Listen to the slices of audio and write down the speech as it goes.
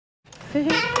Well,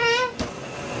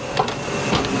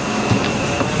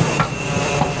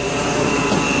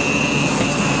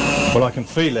 I can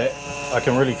feel it. I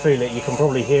can really feel it. You can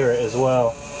probably hear it as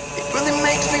well. It really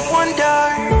makes me wonder.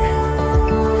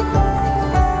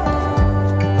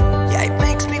 Yeah, it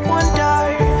makes me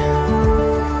wonder.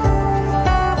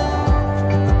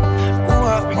 Ooh,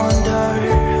 I wonder.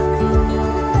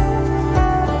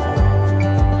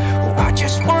 Ooh, I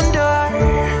just wonder.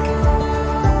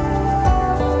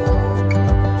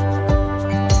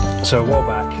 So a while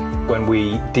back, when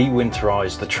we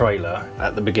de-winterized the trailer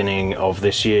at the beginning of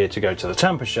this year to go to the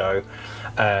Tampa show,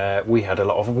 we had a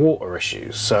lot of water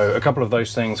issues. So a couple of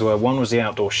those things were, one was the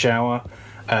outdoor shower.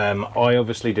 I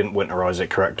obviously didn't winterize it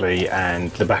correctly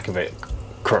and the back of it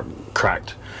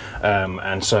cracked.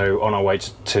 And so on our way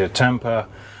to Tampa,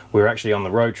 we were actually on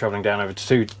the road traveling down over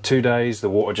two days. The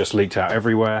water just leaked out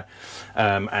everywhere.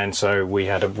 And so we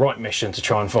had a right mission to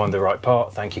try and find the right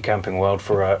part. Thank you, Camping World,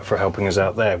 for helping us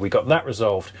out there. We got that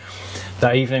resolved.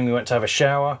 That evening we went to have a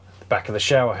shower. The back of the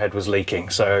shower head was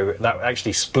leaking, so that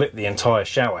actually split the entire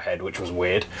shower head, which was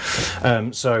weird.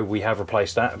 So we have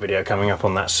replaced that. A video coming up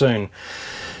on that soon.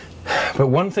 But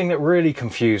one thing that really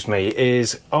confused me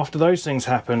is after those things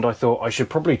happened, I thought I should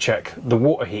probably check the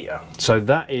water heater. So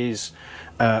that is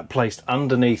placed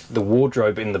underneath the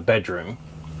wardrobe in the bedroom.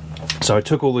 So I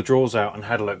took all the drawers out and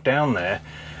had a look down there,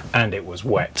 and it was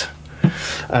wet.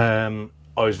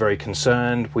 I was very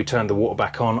concerned. We turned the water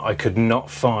back on. I could not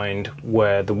find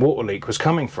where the water leak was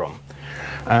coming from.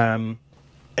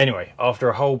 Anyway, after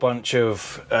a whole bunch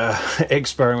of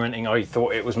experimenting, I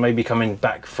thought it was maybe coming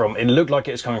back from, it looked like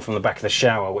it was coming from the back of the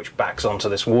shower, which backs onto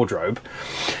this wardrobe.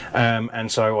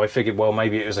 And so I figured, well,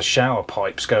 maybe it was the shower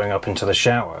pipes going up into the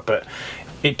shower, but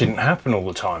it didn't happen all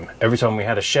the time. Every time we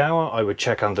had a shower, I would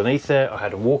check underneath there. I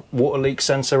had a water leak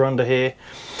sensor under here.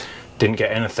 Didn't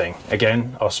get anything.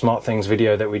 Again, our Smart Things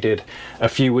video that we did a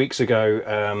few weeks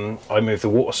ago, I moved the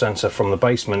water sensor from the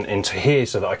basement into here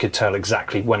so that I could tell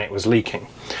exactly when it was leaking.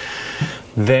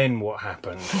 Then what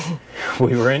happened?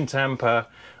 We were in Tampa,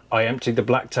 I emptied the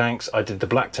black tanks, I did the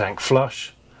black tank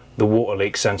flush, the water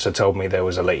leak sensor told me there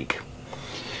was a leak.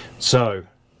 So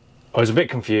I was a bit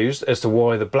confused as to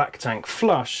why the black tank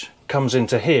flush comes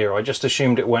into here. I just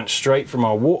assumed it went straight from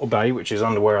our water bay, which is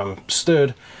under where I'm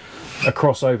stood,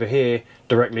 across over here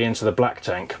directly into the black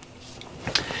tank.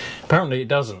 Apparently it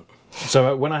doesn't.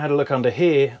 So when I had a look under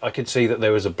here, I could see that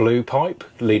there was a blue pipe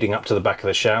leading up to the back of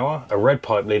the shower, a red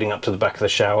pipe leading up to the back of the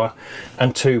shower,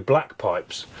 and two black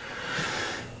pipes.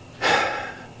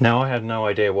 Now I had no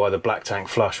idea why the black tank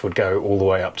flush would go all the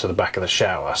way up to the back of the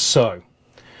shower. So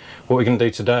what we're going to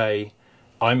do today,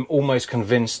 I'm almost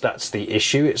convinced that's the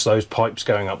issue. It's those pipes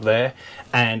going up there.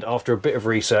 And after a bit of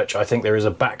research, I think there is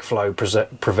a backflow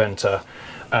preventer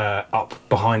up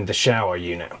behind the shower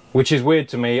unit, which is weird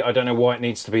to me. I don't know why it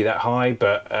needs to be that high,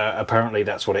 but apparently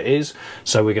that's what it is.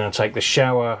 So we're going to take the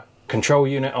shower control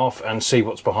unit off and see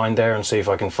what's behind there and see if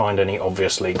I can find any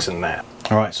obvious leaks in there.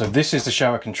 Alright, so this is the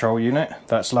shower control unit.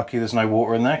 That's lucky there's no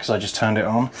water in there because I just turned it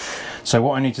on. So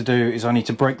what I need to do is I need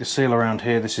to break the seal around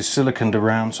here. This is siliconed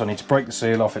around, so I need to break the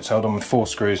seal off. It's held on with 4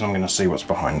 screws and I'm going to see what's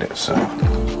behind it. So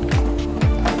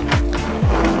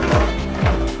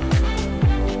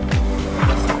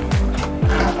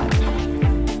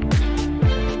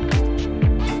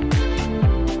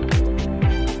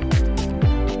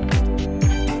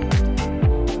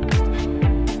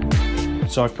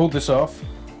I've pulled this off.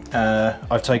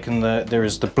 I've taken there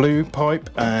is the blue pipe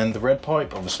and the red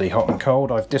pipe, obviously hot and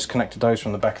cold. I've disconnected those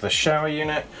from the back of the shower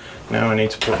unit. Now I need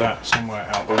to put that somewhere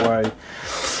out the way.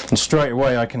 And straight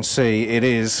away I can see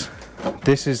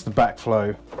this is the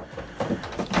backflow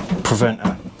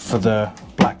preventer for the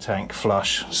black tank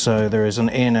flush. So there is an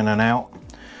in and an out.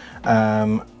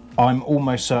 I'm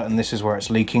almost certain this is where it's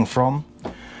leaking from.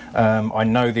 I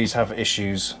know these have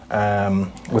issues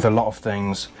with a lot of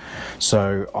things,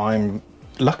 so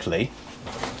luckily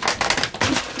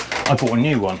I bought a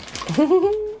new one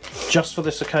just for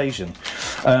this occasion.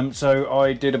 So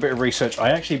I did a bit of research. I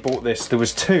actually bought this, there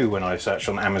was 2 when I searched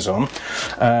on Amazon.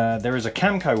 There is a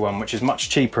Camco one which is much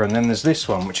cheaper, and then there's this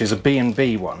one which is a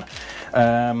B&B one.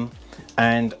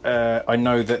 And I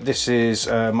know that this is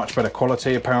much better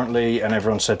quality apparently, and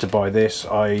everyone said to buy this.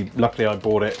 Luckily I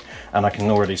bought it, and I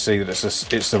can already see that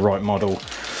it's the right model.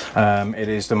 It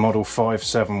is the model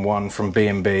 571 from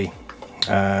B&B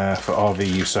for RV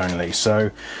use only.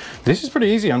 So this is pretty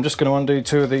easy. I'm just going to undo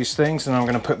 2 of these things and I'm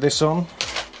going to put this on.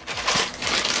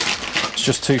 It's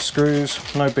just 2 screws,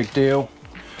 no big deal.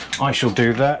 I shall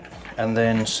do that and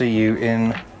then see you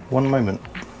in 1 moment.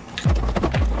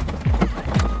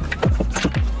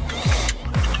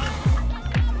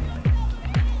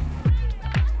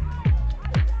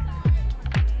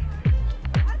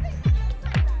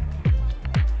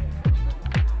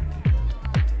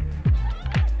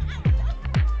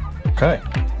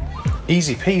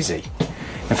 Easy peasy.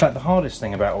 In fact, the hardest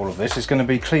thing about all of this is going to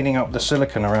be cleaning up the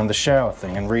silicone around the shower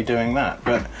thing and redoing that.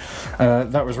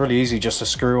 But that was really easy just to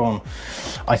screw on.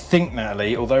 I think,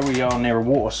 Natalie, although we are near a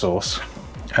water source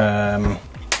and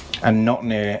not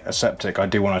near a septic, I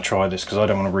do want to try this because I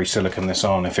don't want to re-silicone this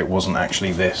on if it wasn't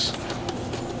actually this.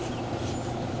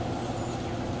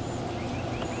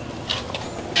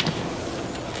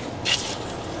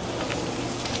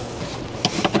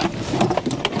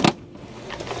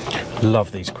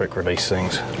 Love these quick release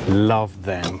things, love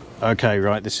them. Okay,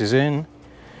 right, this is in.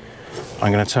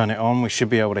 I'm going to turn it on, we should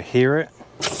be able to hear it.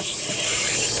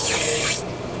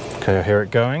 Okay, I hear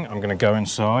it going. I'm going to go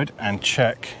inside and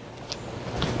check.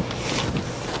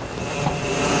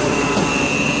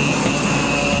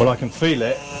 Well, I can feel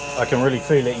it, I can really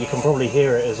feel it, you can probably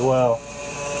hear it as well.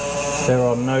 There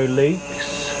are no leaks.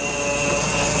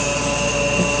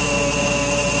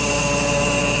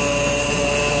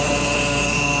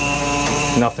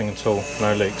 Nothing at all,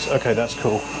 no leaks. Okay, that's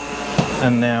cool.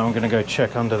 And now I'm going to go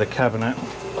check under the cabinet.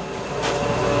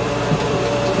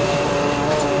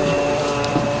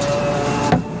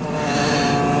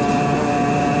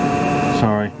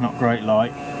 Sorry, not great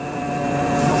light.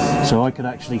 So I could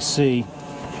actually see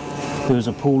there was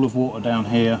a pool of water down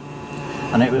here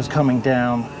and it was coming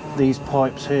down these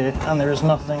pipes here and there is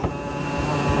nothing.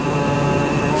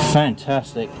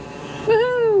 Fantastic.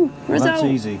 Woohoo! Well, that's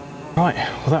easy. Right,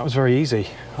 well that was very easy.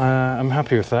 I'm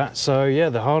happy with that. So yeah,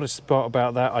 the hardest part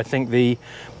about that, I think the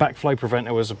backflow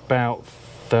preventer was about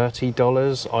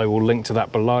 $30. I will link to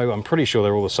that below. I'm pretty sure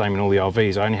they're all the same in all the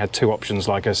RVs. I only had two options,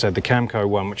 like I said, the Camco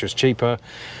one, which was cheaper,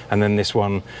 and then this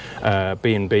one,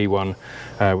 B&B one,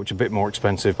 which is a bit more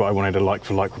expensive, but I wanted a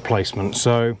like-for-like replacement.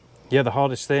 So yeah, the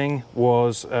hardest thing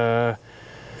was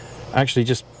actually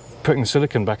just putting the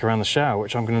silicone back around the shower,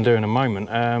 which I'm going to do in a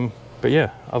moment. But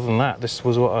yeah, other than that, this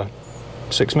was what, a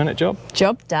 6-minute job?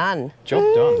 Job done. Job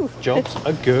done. Jobs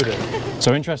are good.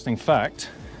 So interesting fact,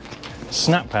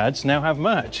 Snap Pads now have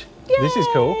merch. Yay! This is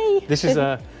cool. This is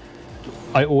I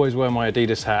always wear my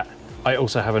Adidas hat. I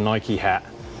also have a Nike hat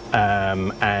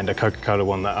and a Coca-Cola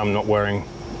one that I'm not wearing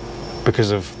because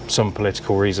of some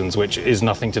political reasons, which is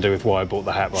nothing to do with why I bought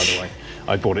the hat, by the way.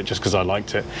 I bought it just because I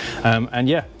liked it. And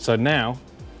yeah, so now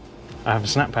I have a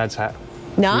Snap Pads hat.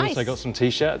 Nice. We also got some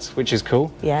t-shirts, which is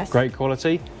cool. Yes. Great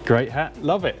quality, great hat,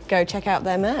 love it. Go check out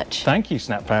their merch. Thank you,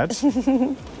 Snap Pads.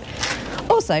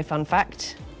 Also, fun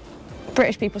fact,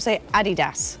 British people say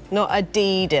Adidas, not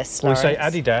Adidas. We say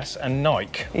Lawrence. Adidas and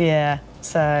Nike. Yeah,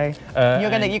 so you're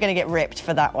gonna get ripped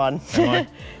for that one. Am I?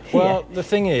 Well, Yeah. the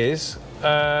thing is,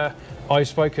 I've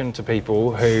spoken to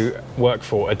people who work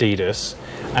for Adidas,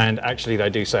 and actually they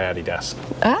do say Adidas.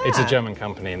 Ah. It's a German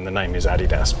company and the name is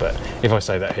Adidas, but if I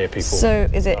say that here, people... So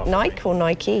is it laugh at me. Nike or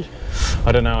Nike?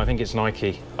 I don't know, I think it's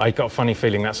Nike. I got a funny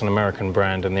feeling that's an American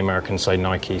brand and the Americans say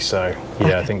Nike, so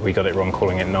yeah, I think we got it wrong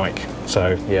calling it Nike.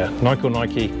 So yeah, Nike or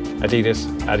Nike, Adidas,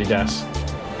 Adidas.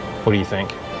 What do you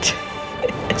think?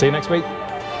 See you next week.